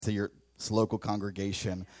to your local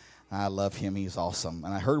congregation. I love him. He's awesome.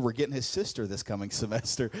 And I heard we're getting his sister this coming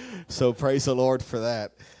semester. So praise the Lord for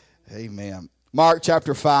that. Amen. Mark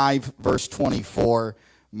chapter 5, verse 24.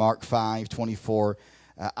 Mark 5, 24.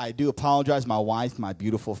 I do apologize. My wife, my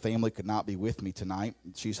beautiful family could not be with me tonight.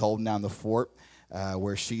 She's holding down the fort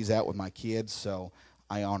where she's at with my kids. So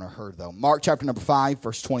I honor her, though. Mark chapter number 5,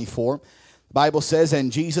 verse 24. The Bible says,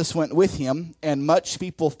 and Jesus went with him, and much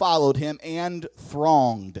people followed him and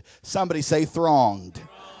thronged. Somebody say thronged.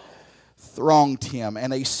 Thronged him.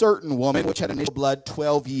 And a certain woman, which had an issue of blood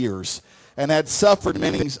 12 years, and had suffered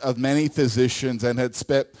many physicians, and had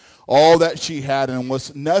spent all that she had, and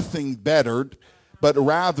was nothing bettered, but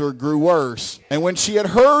rather grew worse. And when she had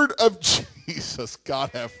heard of Jesus, God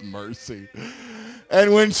have mercy.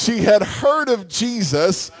 And when she had heard of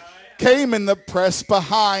Jesus, came in the press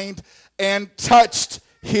behind, and touched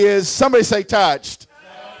his, somebody say touched.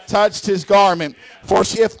 Touched his garment. For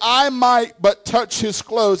if I might but touch his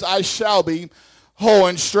clothes, I shall be whole.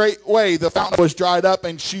 And straightway the fountain was dried up,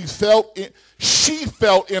 and she felt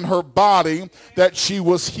in her body that she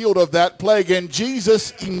was healed of that plague. And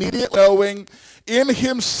Jesus, immediately knowing in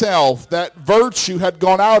himself that virtue had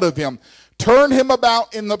gone out of him, turned him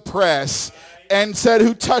about in the press, and said,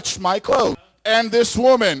 who touched my clothes? And this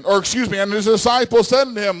woman, and his disciples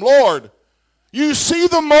said to him, Lord, you see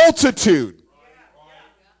the multitude.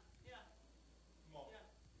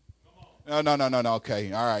 No.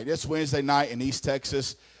 Okay, all right. It's Wednesday night in East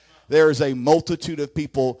Texas. There is a multitude of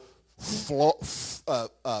people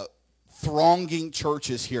thronging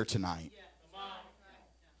churches here tonight.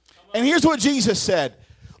 And here's what Jesus said.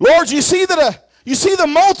 Lord, you see the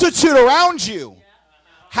multitude around you.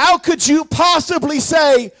 How could you possibly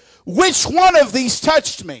say, which one of these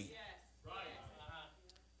touched me?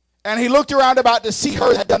 And he looked around about to see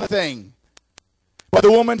her that had done a thing. But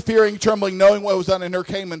the woman, fearing, trembling, knowing what was done in her,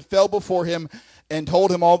 came and fell before him and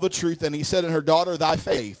told him all the truth. And he said in her, daughter, thy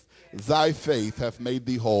faith hath made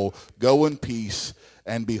thee whole. Go in peace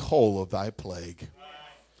and be whole of thy plague.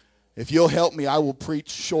 If you'll help me, I will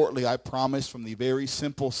preach shortly, I promise, from the very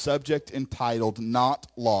simple subject entitled, Not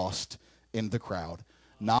Lost in the Crowd.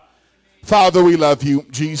 Father, we love you.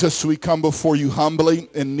 Jesus, we come before you humbly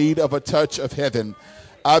in need of a touch of heaven.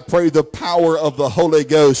 I pray the power of the Holy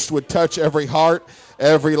Ghost would touch every heart,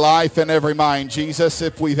 every life, and every mind. Jesus,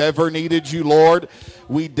 if we've ever needed you, Lord,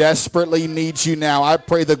 we desperately need you now. I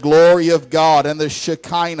pray the glory of God and the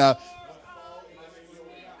Shekinah.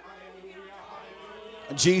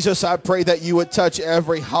 Jesus, I pray that you would touch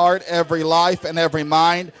every heart, every life, and every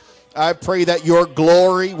mind. I pray that your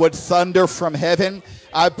glory would thunder from heaven.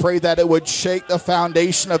 I pray that it would shake the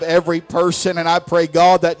foundation of every person. And I pray,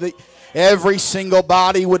 God, that every single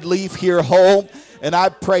body would leave here whole. And I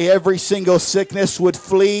pray every single sickness would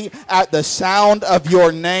flee at the sound of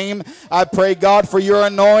your name. I pray, God, for your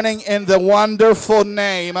anointing in the wonderful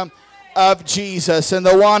name of Jesus. In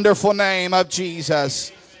the wonderful name of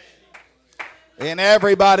Jesus. And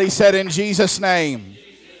everybody said, in Jesus' name.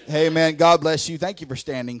 Amen. God bless you. Thank you for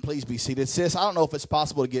standing. Please be seated. Sis, I don't know if it's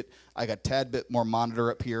possible to get like a tad bit more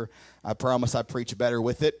monitor up here. I promise I preach better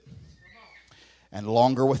with it and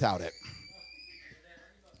longer without it.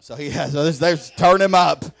 So there's turn him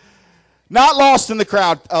up. Not lost in the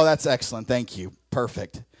crowd. Oh, that's excellent. Thank you.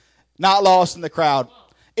 Perfect. Not lost in the crowd.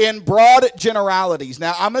 In broad generalities.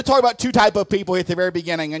 Now, I'm going to talk about two types of people at the very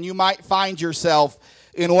beginning, and you might find yourself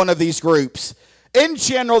in one of these groups. In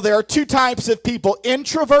general, there are two types of people,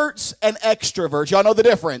 introverts and extroverts. Y'all know the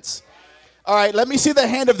difference? All right, let me see the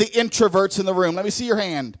hand of the introverts in the room. Let me see your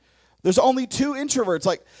hand. There's only two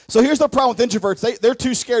introverts. So here's the problem with introverts. They're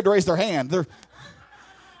too scared to raise their hand. If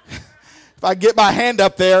I get my hand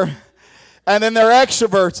up there, and then they're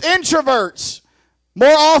extroverts. Introverts, more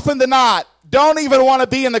often than not, don't even want to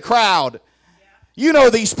be in the crowd. You know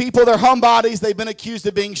these people. They're homebodies. They've been accused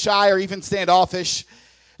of being shy or even standoffish.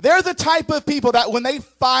 They're the type of people that when they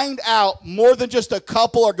find out more than just a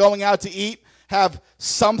couple are going out to eat, have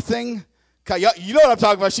something, you know what I'm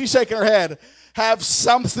talking about, she's shaking her head, have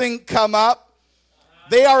something come up.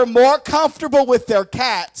 They are more comfortable with their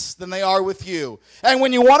cats than they are with you. And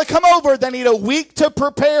when you want to come over, they need a week to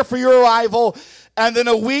prepare for your arrival and then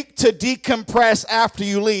a week to decompress after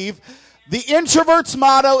you leave. The introvert's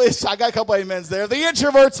motto is, I got a couple amens there, the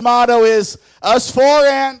introvert's motto is, us four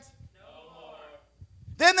and...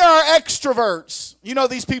 Then there are extroverts. You know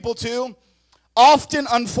these people too. Often,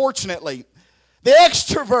 unfortunately, the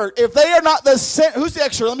extrovert, if they are not the center, who's the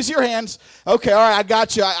extrovert? Let me see your hands. Okay, all right, I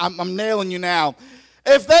got you. I'm nailing you now.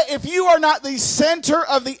 If you are not the center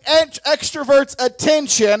of the extrovert's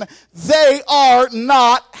attention, they are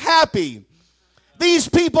not happy. These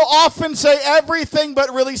people often say everything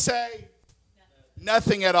but really say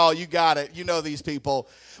nothing at all. You got it. You know these people.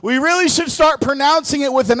 We really should start pronouncing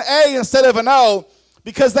it with an A instead of an O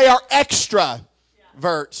because they are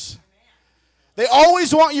extroverts. They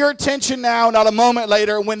always want your attention now, not a moment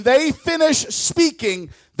later. When they finish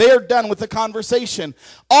speaking, they are done with the conversation.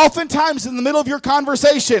 Oftentimes in the middle of your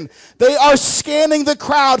conversation, they are scanning the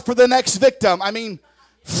crowd for the next victim.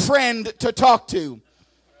 Friend to talk to.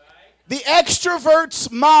 The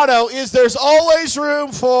extrovert's motto is there's always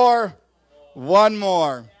room for one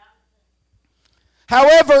more.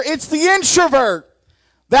 However, it's the introvert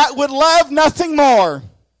that would love nothing more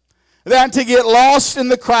than to get lost in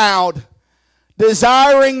the crowd,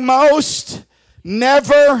 desiring most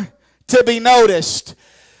never to be noticed.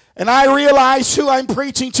 And I realize who I'm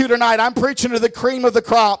preaching to tonight. I'm preaching to the cream of the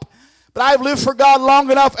crop. But I've lived for God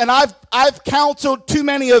long enough, and I've counseled too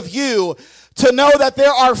many of you to know that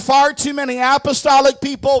there are far too many apostolic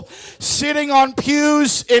people sitting on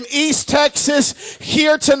pews in East Texas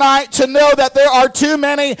here tonight to know that there are too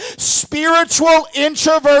many spiritual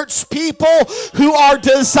introverts, people who are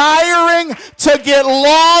desiring to get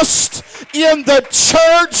lost in the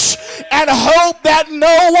church and hope that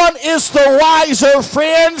no one is the wiser.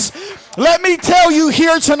 Friends, let me tell you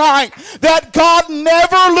here tonight that God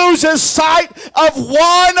never loses sight of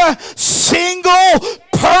one single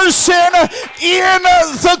person in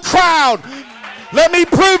the crowd. Let me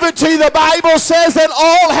prove it to you. The Bible says that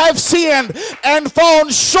all have sinned and fallen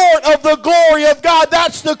short of the glory of God.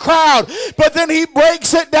 That's the crowd. But then he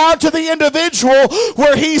breaks it down to the individual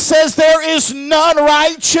where he says there is none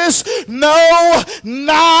righteous. No,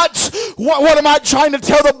 not. What am I trying to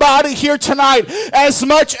tell the body here tonight? As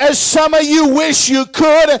much as some of you wish you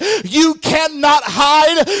could, you cannot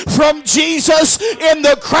hide from Jesus in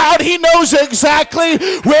the crowd. He knows exactly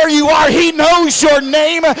where you are. He knows your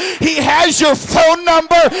name. He has your phone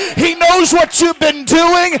number. He knows what you've been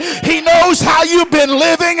doing. He knows how you've been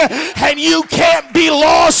living, and you can't be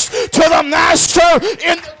lost to the master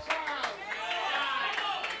in the crowd.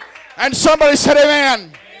 And somebody said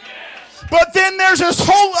amen. But then there's this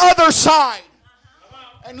whole other side.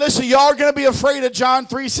 And listen, y'all are going to be afraid of John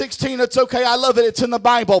 3:16. It's okay. I love it. It's in the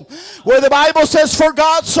Bible. Where the Bible says, for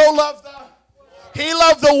God so loved He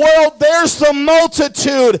loved the world. There's the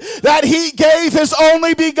multitude that he gave his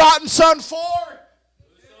only begotten son for.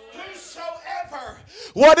 Whosoever.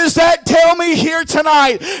 What does that tell me here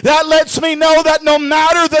tonight? That lets me know that no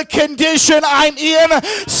matter the condition I'm in,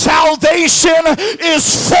 salvation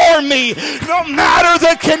is for me. No matter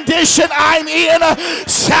the condition I'm in,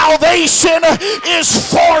 salvation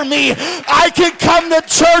is for me. I can come to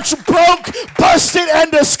church broke, busted,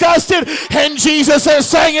 and disgusted, and Jesus is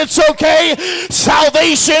saying it's okay.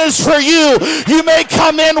 Salvation is for you. You may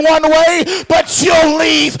come in one way, but you'll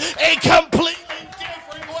leave a completely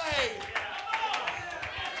different way.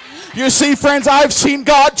 You see, friends, I've seen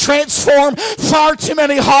God transform far too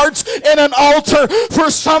many hearts in an altar for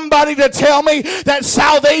somebody to tell me that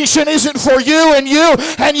salvation isn't for you and you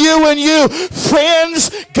and you and you.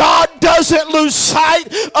 Friends, God doesn't lose sight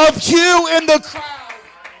of you in the crowd.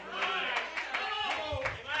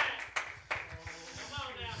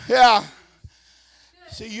 Yeah.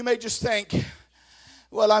 See, you may just think,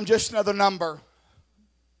 well, I'm just another number.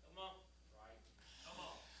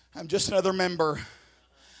 I'm just another member.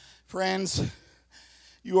 Friends,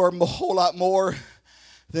 you are a whole lot more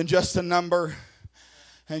than just a number,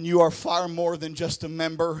 and you are far more than just a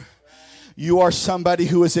member. You are somebody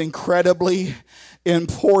who is incredibly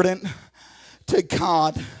important to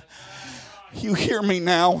God. You hear me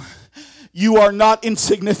now? You are not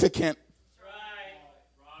insignificant.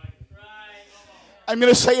 I'm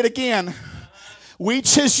going to say it again.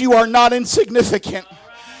 Weeches, you are not insignificant.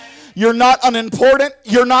 You're not unimportant.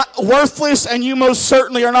 You're not worthless. And you most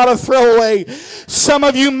certainly are not a throwaway. Some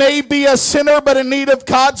of you may be a sinner but in need of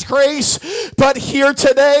God's grace. But here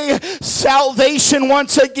today, salvation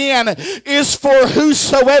once again is for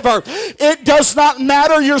whosoever. It does not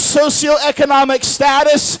matter your socioeconomic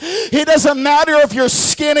status. It doesn't matter if you're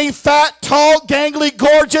skinny, fat, tall, gangly,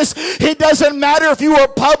 gorgeous. It doesn't matter if you were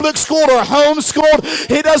public schooled or homeschooled.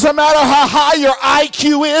 It doesn't matter how high your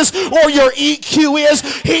IQ is or your EQ is.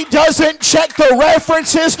 He doesn't check the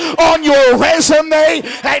references on your resume,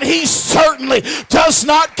 and he certainly does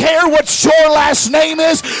not care what your last name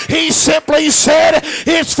is. He simply said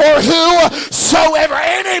it's for whosoever.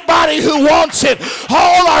 Anybody who wants it,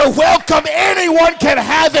 all are welcome. Anyone can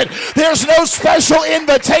have it. There's no special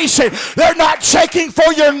invitation. They're not checking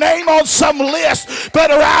for your name on some list,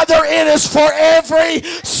 but rather it is for every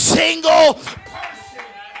single person.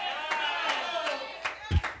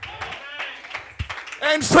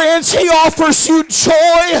 And friends, He offers you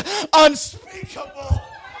joy unspeakable.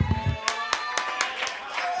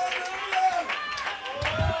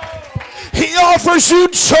 He offers you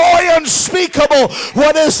joy unspeakable.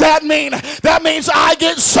 What does that mean? That means I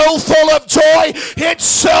get so full of joy, it's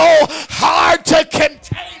so hard to contain it.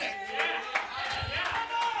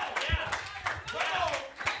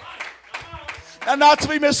 And not to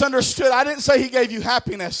be misunderstood, I didn't say He gave you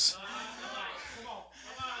happiness.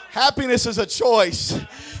 Happiness is a choice.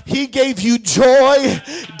 He gave you joy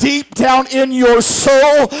deep down in your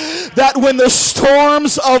soul, that when the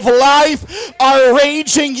storms of life are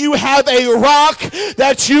raging, you have a rock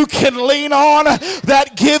that you can lean on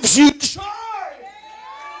that gives you joy.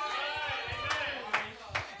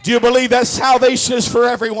 Do you believe that salvation is for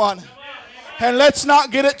everyone? And let's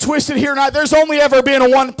not get it twisted here tonight. There's only ever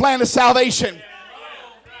been one plan of salvation.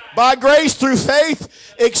 By grace through faith,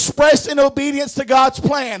 expressed in obedience to God's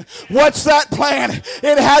plan. What's that plan?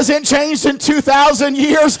 It hasn't changed in 2,000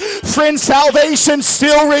 years. Friend, salvation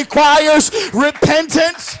still requires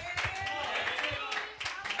repentance.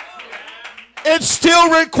 It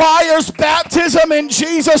still requires baptism in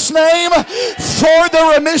Jesus' name for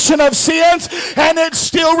the remission of sins. And it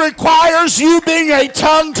still requires you being a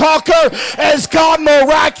tongue talker as God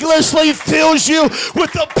miraculously fills you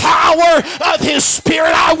with the power of His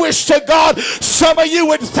Spirit. I wish to God some of you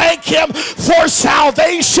would thank Him for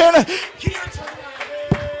salvation.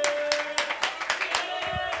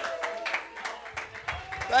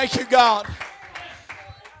 Thank you, God.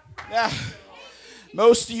 Yeah.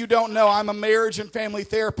 Most of you don't know I'm a marriage and family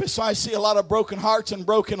therapist, so I see a lot of broken hearts and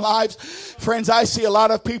broken lives. Friends, I see a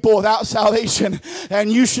lot of people without salvation, and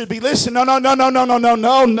you should be listening. No.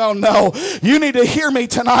 You need to hear me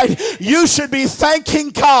tonight. You should be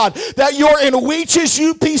thanking God that you're in Weeches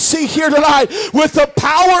UPC here tonight with the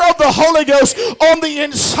power of the Holy Ghost on the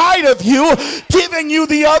inside of you, giving you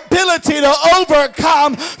the ability to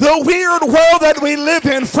overcome the weird world that we live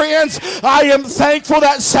in. Friends, I am thankful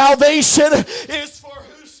that salvation is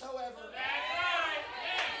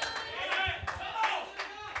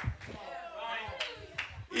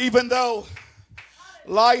even though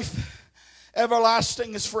life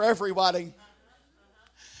everlasting is for everybody.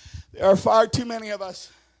 There are far too many of us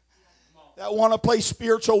that want to play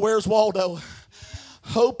spiritual Where's Waldo,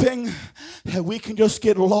 hoping that we can just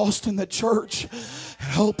get lost in the church,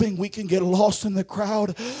 hoping we can get lost in the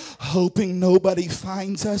crowd, hoping nobody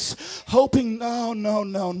finds us, hoping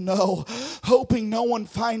hoping no one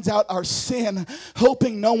finds out our sin,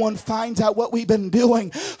 hoping no one finds out what we've been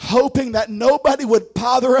doing, hoping that nobody would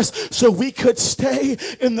bother us so we could stay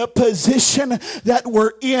in the position that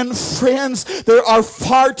we're in. Friends, there are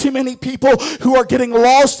far too many people who are getting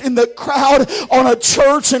lost in the crowd on a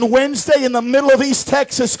church on Wednesday in the middle of East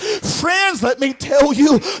Texas. Friends, let me tell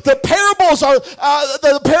you, the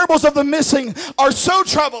parables of the missing are so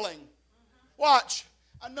troubling. Watch.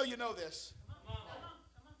 I know you know this.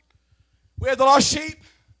 We had the lost sheep,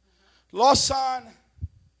 lost son,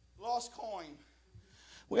 lost coin.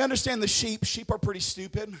 We understand the sheep. Sheep are pretty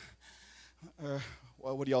stupid.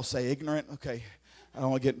 Well, what do y'all say? Ignorant? Okay. I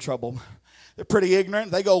don't want to get in trouble. They're pretty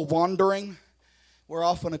ignorant. They go wandering. We're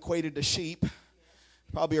often equated to sheep.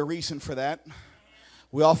 Probably a reason for that.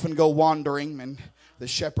 We often go wandering, and the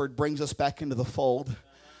shepherd brings us back into the fold.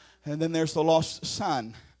 And then there's the lost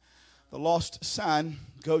son. The lost son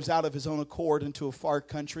goes out of his own accord into a far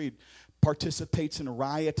country, participates in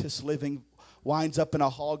riotous living, winds up in a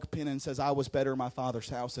hog pen and says, I was better in my father's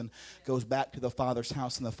house, and goes back to the father's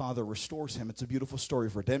house, and the father restores him. It's a beautiful story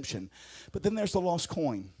of redemption. But then there's the lost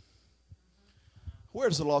coin. Where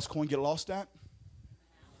does the lost coin get lost at?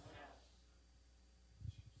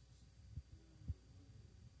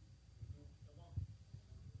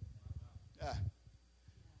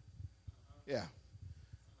 Yeah.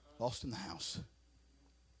 Lost in the house.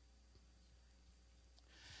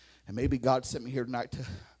 And maybe God sent me here tonight to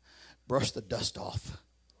brush the dust off.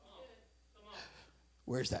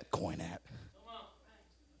 Where's that coin at?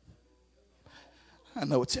 I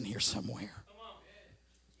know it's in here somewhere.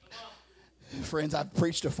 Friends, I've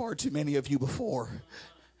preached to far too many of you before.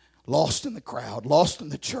 Lost in the crowd, lost in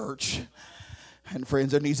the church. And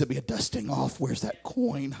friends, there needs to be a dusting off. Where's that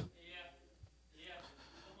coin?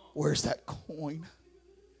 Where's that coin?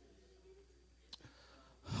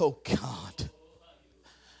 Oh, God.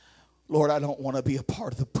 Lord, I don't want to be a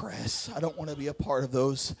part of the press. I don't want to be a part of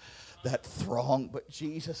those that throng. But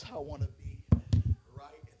Jesus, I want to be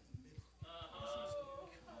right in the middle.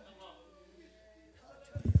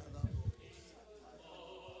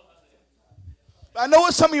 I know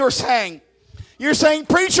what some of you are saying. You're saying,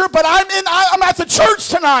 preacher, but I'm at the church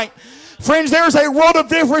tonight. Friends, there's a world of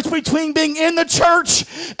difference between being in the church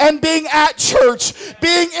and being at church.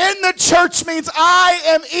 Being in the church means I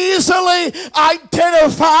am easily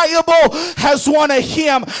identifiable as one of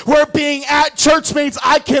Him. Where being at church means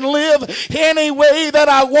I can live any way that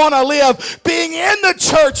I want to live. Being in the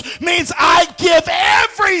church means I give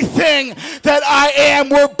everything that I am.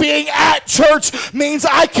 Where being at church means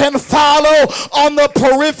I can follow on the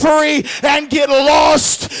periphery and get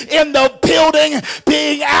lost in the building.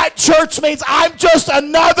 Being at church means I'm just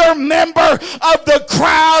another member of the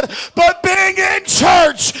crowd, but being in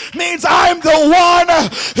church means I'm the one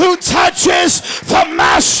who touches the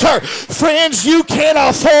master. Friends, you can't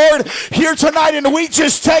afford here tonight in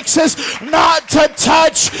Weeches, Texas, not to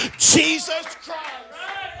touch Jesus Christ.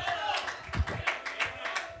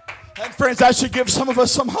 And friends, that should give some of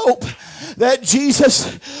us some hope that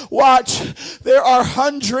Jesus, watch, there are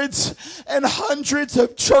hundreds and hundreds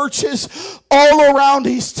of churches all around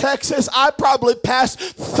East Texas. I probably passed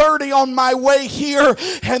 30 on my way here,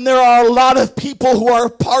 and there are a lot of people who are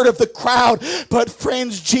part of the crowd. But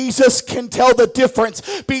friends, Jesus can tell the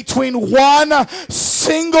difference between one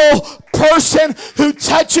single person who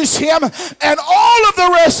touches Him and all of the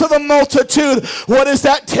rest of the multitude. What does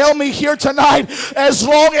that tell me here tonight? As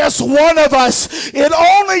long as one of us, it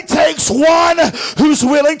only takes one who's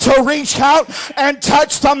willing to reach out and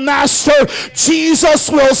touch the master, Jesus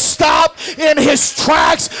will stop in His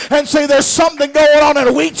tracks and say, there's something going on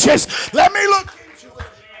in Weeches. Let me look into it.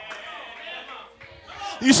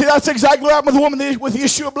 You see, that's exactly what happened with the woman with the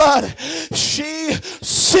issue of blood. She,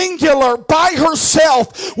 singular, by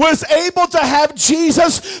herself, was able to have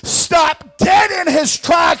Jesus stop dead in His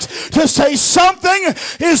tracks to say something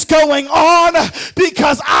is going on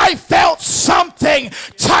because I felt something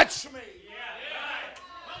touch me.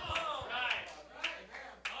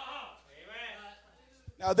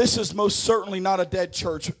 Now, this is most certainly not a dead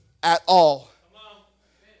church at all.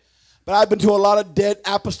 But I've been to a lot of dead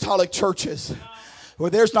apostolic churches where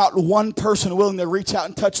there's not one person willing to reach out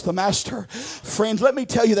and touch the master. Friends, let me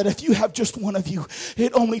tell you that if you have just one of you,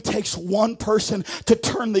 it only takes one person to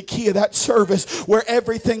turn the key of that service where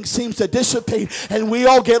everything seems to dissipate and we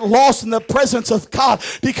all get lost in the presence of God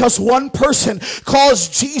because one person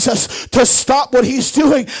caused Jesus to stop what He's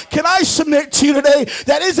doing. Can I submit to you today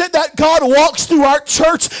that isn't that God walks through our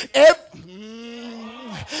church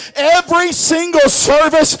every single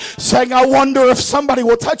service saying, I wonder if somebody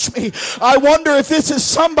will touch me. I wonder if this is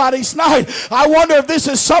somebody's night. I wonder if this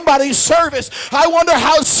is somebody's service. I wonder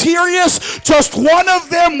how serious just one of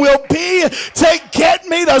them will be to get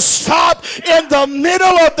me to stop in the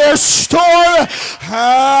middle of their storm.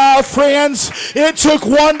 Friends, it took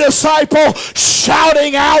one disciple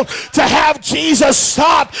shouting out to have Jesus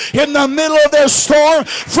stop in the middle of their storm.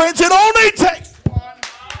 Friends, it only takes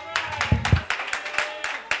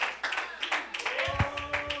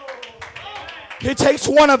It takes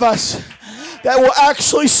one of us that will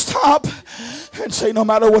actually stop and say, no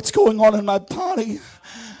matter what's going on in my body,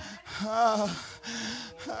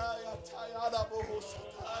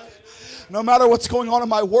 no matter what's going on in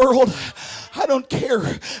my world, I don't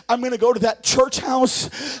care. I'm going to go to that church house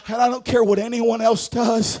and I don't care what anyone else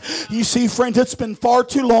does. You see, friends, it's been far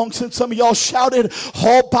too long since some of y'all shouted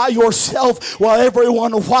all by yourself while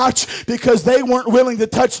everyone watched because they weren't willing to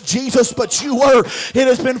touch Jesus, but you were. It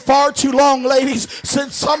has been far too long, ladies,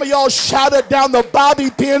 since some of y'all shouted down the bobby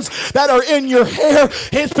pins that are in your hair.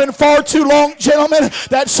 It's been far too long, gentlemen,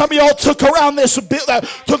 that some of y'all took a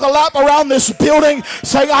lap around this building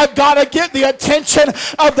saying, I've got to get the attention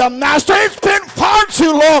of the master. It's been far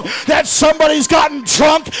too long that somebody's gotten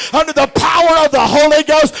drunk under the power of the Holy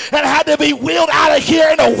Ghost and had to be wheeled out of here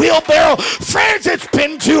in a wheelbarrow. Friends, it's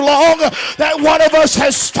been too long that one of us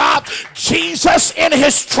has stopped Jesus in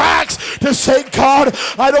His tracks to say, God,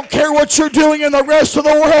 I don't care what you're doing in the rest of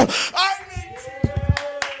the world. I need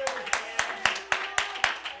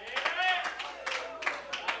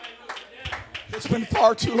you. It's been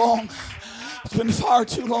far too long. It's been far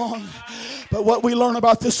too long. But what we learn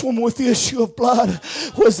about this woman with the issue of blood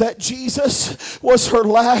was that Jesus was her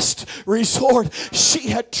last resort. She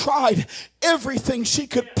had tried everything she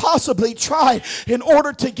could possibly try in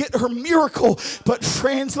order to get her miracle. But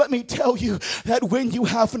friends, let me tell you that when you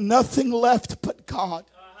have nothing left but God,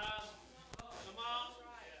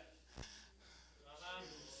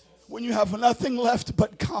 when you have nothing left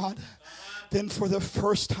but God, then for the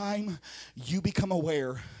first time you become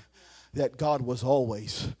aware that God was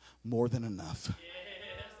always more than enough. Yes,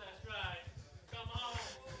 that's right. Come on.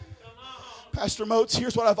 Come on. Pastor Moats,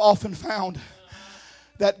 here's what I've often found.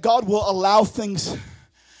 That God will allow things.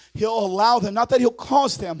 He'll allow them. Not that He'll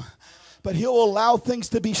cause them. But He'll allow things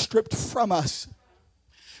to be stripped from us.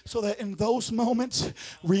 So that in those moments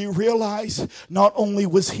we realize not only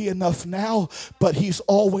was he enough now, but he's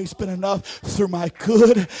always been enough through my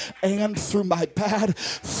good and through my bad.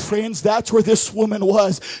 Friends, that's where this woman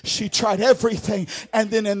was. She tried everything, and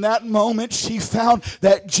then in that moment she found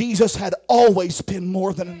that Jesus had always been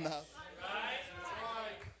more than enough.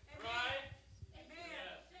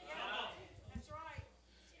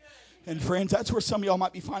 And friends, that's where some of y'all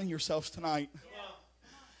might be finding yourselves tonight.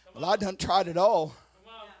 Well, I done tried it all.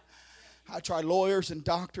 I tried lawyers and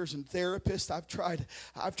doctors and therapists.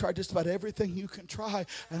 I've tried just about everything you can try,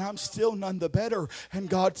 and I'm still none the better. And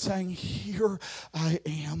God's saying, here I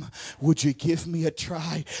am. Would you give me a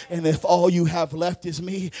try? And if all you have left is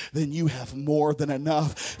me, then you have more than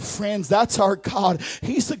enough. Friends, that's our God.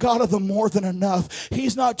 He's the God of the more than enough.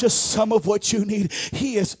 He's not just some of what you need.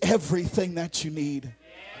 He is everything that you need.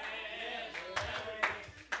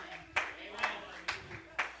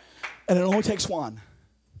 And it only takes one.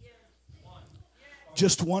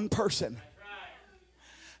 Just one person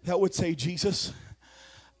that would say, Jesus,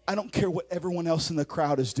 I don't care what everyone else in the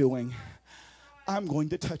crowd is doing. I'm going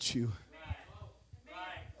to touch you.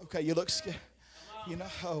 Okay, you look scared. You know,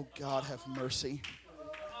 oh God, have mercy.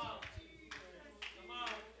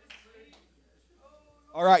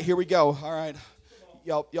 All right, here we go. All right.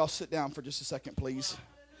 Y'all sit down for just a second, please.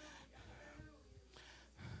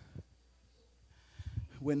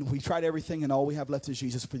 When we tried everything and all we have left is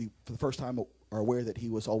Jesus, for the first time are aware that he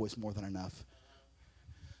was always more than enough.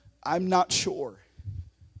 I'm not sure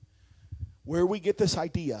where we get this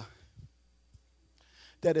idea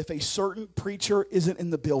that if a certain preacher isn't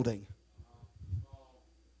in the building,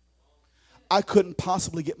 I couldn't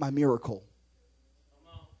possibly get my miracle.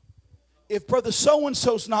 If brother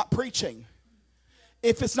so-and-so's not preaching,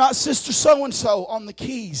 if it's not sister so-and-so on the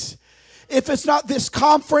keys, if it's not this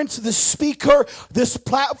conference, this speaker, this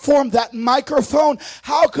platform, that microphone,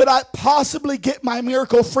 how could I possibly get my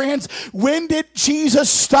miracle? Friends, when did Jesus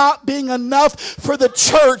stop being enough for the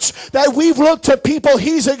church that we've looked to people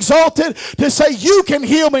he's exalted to say, you can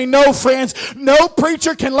heal me? No, friends, no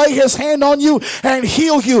preacher can lay his hand on you and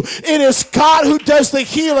heal you. It is God who does the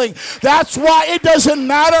healing. That's why it doesn't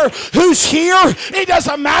matter who's here. It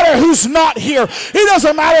doesn't matter who's not here. It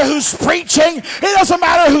doesn't matter who's preaching. It doesn't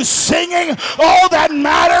matter who's singing. All that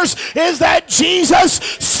matters is that Jesus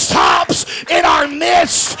stops in our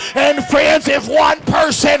midst. And friends, if one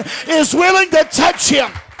person is willing to touch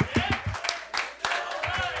him,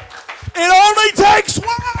 it only takes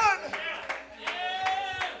one.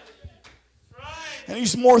 And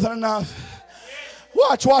he's more than enough.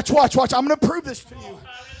 Watch. I'm going to prove this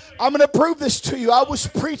to you. I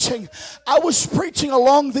was preaching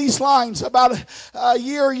along these lines about a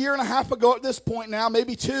year and a half ago at this point now,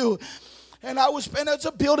 maybe two. And it's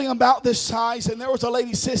a building about this size, and there was a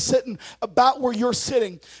lady sitting about where you're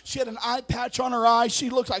sitting. She had an eye patch on her eye. She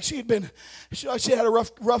looked like she had a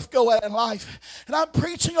rough go at it in life. And I'm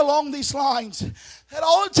preaching along these lines, and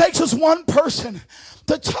all it takes is one person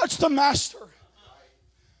to touch the master.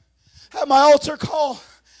 At my altar call,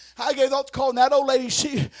 I gave the altar call, and that old lady,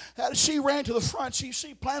 she ran to the front.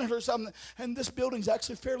 She planted herself, and this building's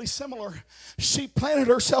actually fairly similar. She planted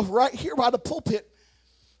herself right here by the pulpit.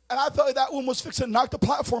 And I thought that one was fixing to knock the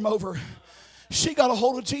platform over. She got a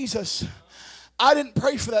hold of Jesus. I didn't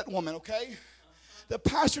pray for that woman, okay? The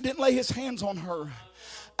pastor didn't lay his hands on her.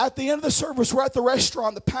 At the end of the service, we're at the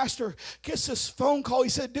restaurant. The pastor gets this phone call. He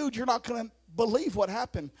said, dude, you're not going to believe what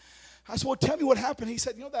happened. I said, well, tell me what happened. He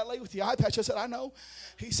said, you know that lady with the eye patch? I said, I know.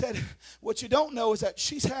 He said, what you don't know is that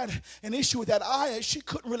she's had an issue with that eye. She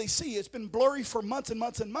couldn't really see. It's been blurry for months and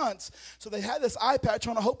months and months. So they had this eye patch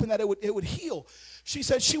on, hoping that it would heal. She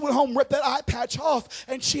said she went home, ripped that eye patch off,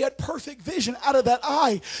 and she had perfect vision out of that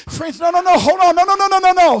eye. Friends, no, hold on,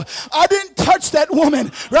 no. I didn't touch that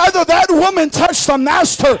woman. Rather, that woman touched the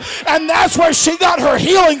master, and that's where she got her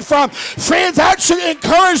healing from. Friends, that should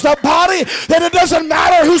encourage the body that it doesn't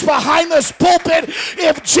matter who's behind this pulpit.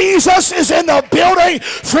 If Jesus is in the building,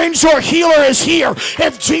 friends, your healer is here.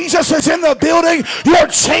 If Jesus is in the building, your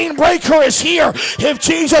chain breaker is here. If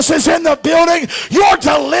Jesus is in the building, your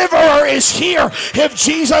deliverer is here. If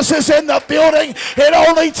Jesus is in the building, it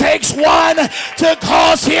only takes one to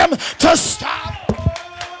cause him to stop.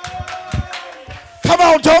 Come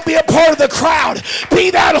on, don't be a part of the crowd.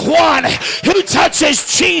 Be that one who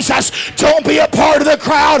touches Jesus. Don't be a part of the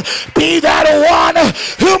crowd. Be that one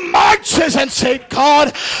who marches and says,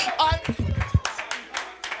 God,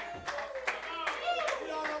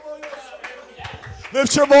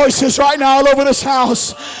 lift your voices right now all over this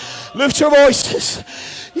house. Lift your voices.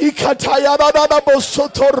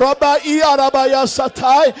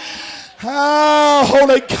 Oh,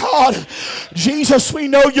 holy God. Jesus, we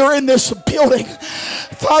know you're in this building.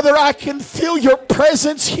 Father, I can feel your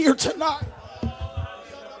presence here tonight.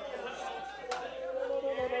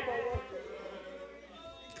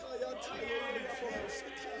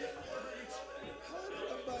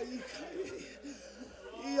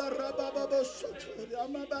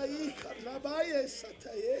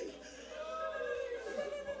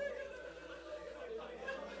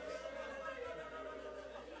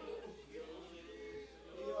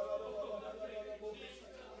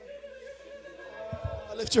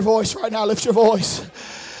 Lift your voice right now. Lift your voice.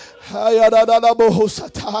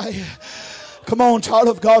 Come on, child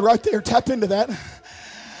of God, right there. Tap into that.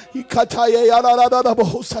 In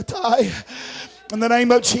the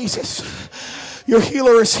name of Jesus, your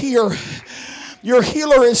healer is here. Your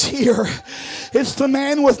healer is here. It's the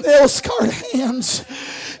man with nail-scarred hands.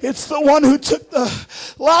 It's the one who took the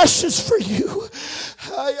lashes for you.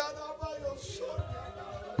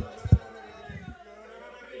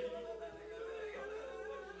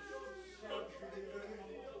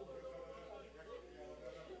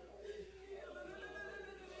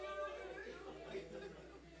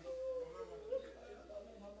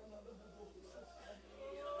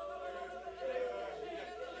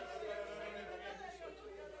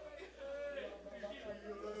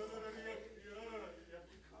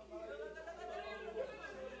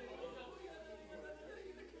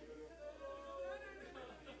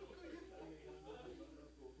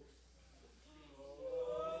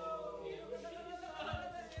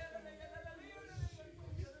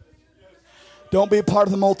 Don't be a part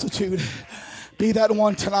of the multitude. Be that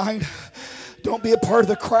one tonight. Don't be a part of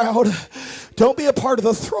the crowd. Don't be a part of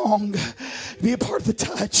the throng. Be a part of the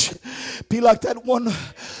touch. Be like that one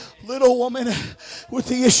little woman with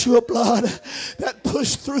the issue of blood that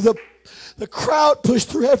pushed through the crowd, pushed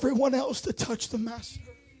through everyone else to touch the Master.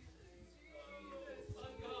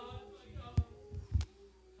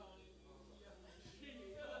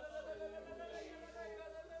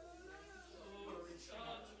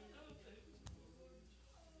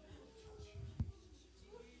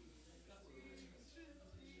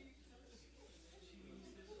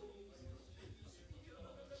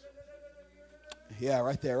 Yeah,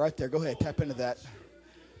 right there, right there. Go ahead, tap into that.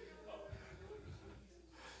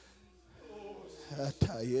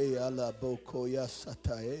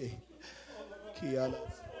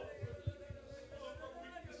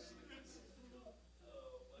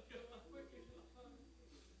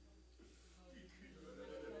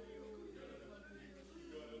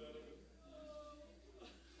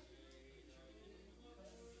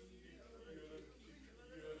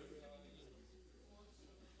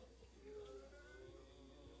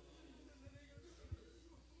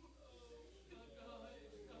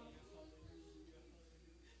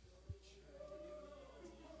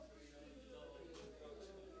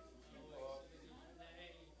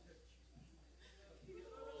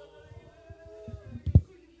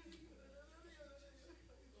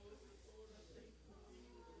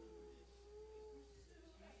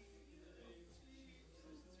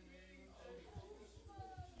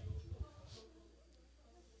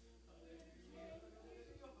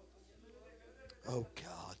 Oh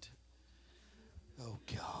God. Oh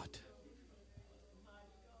God.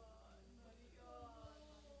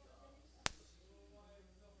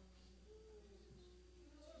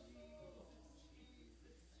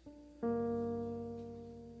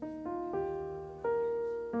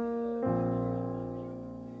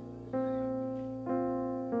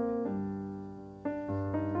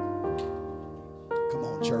 Come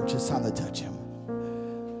on, church. It's time to touch him.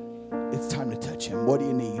 It's time to touch him. What do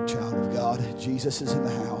you need, child of God? Jesus is in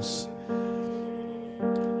the house.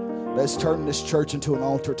 Let's turn this church into an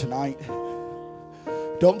altar tonight.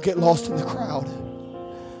 Don't get lost in the crowd.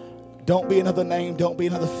 Don't be another name. Don't be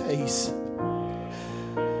another face.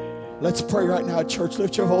 Let's pray right now, church.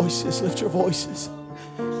 Lift your voices. Lift your voices.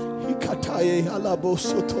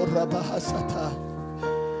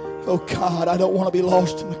 Oh God, I don't want to be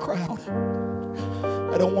lost in the crowd.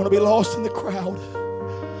 I don't want to be lost in the crowd.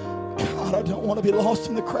 God, I don't want to be lost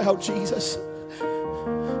in the crowd, Jesus.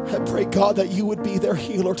 I pray, God, that you would be their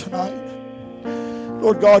healer tonight.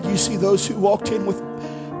 Lord God, you see those who walked in with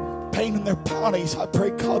pain in their bodies. I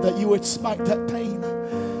pray, God, that you would smite that pain.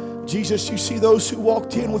 Jesus, you see those who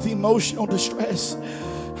walked in with emotional distress.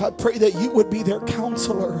 I pray that you would be their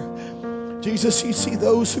counselor. Jesus, you see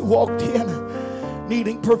those who walked in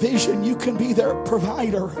needing provision. You can be their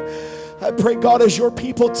provider. I pray, God, as your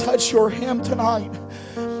people touch your hem tonight,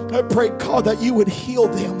 I pray, God, that you would heal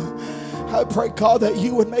them. I pray, God, that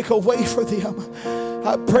you would make a way for them.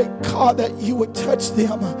 I pray, God, that you would touch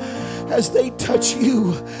them as they touch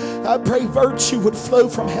you. I pray virtue would flow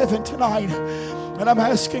from heaven tonight. And I'm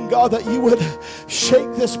asking, God, that you would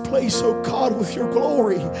shake this place, oh God, with your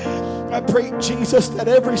glory. I pray, Jesus, that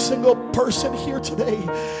every single person here today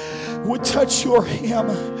would touch your hem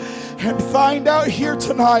and find out here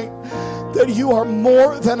tonight that you are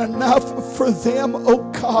more than enough for them,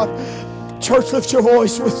 oh God. Church, lift your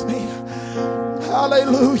voice with me.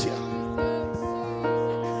 Hallelujah.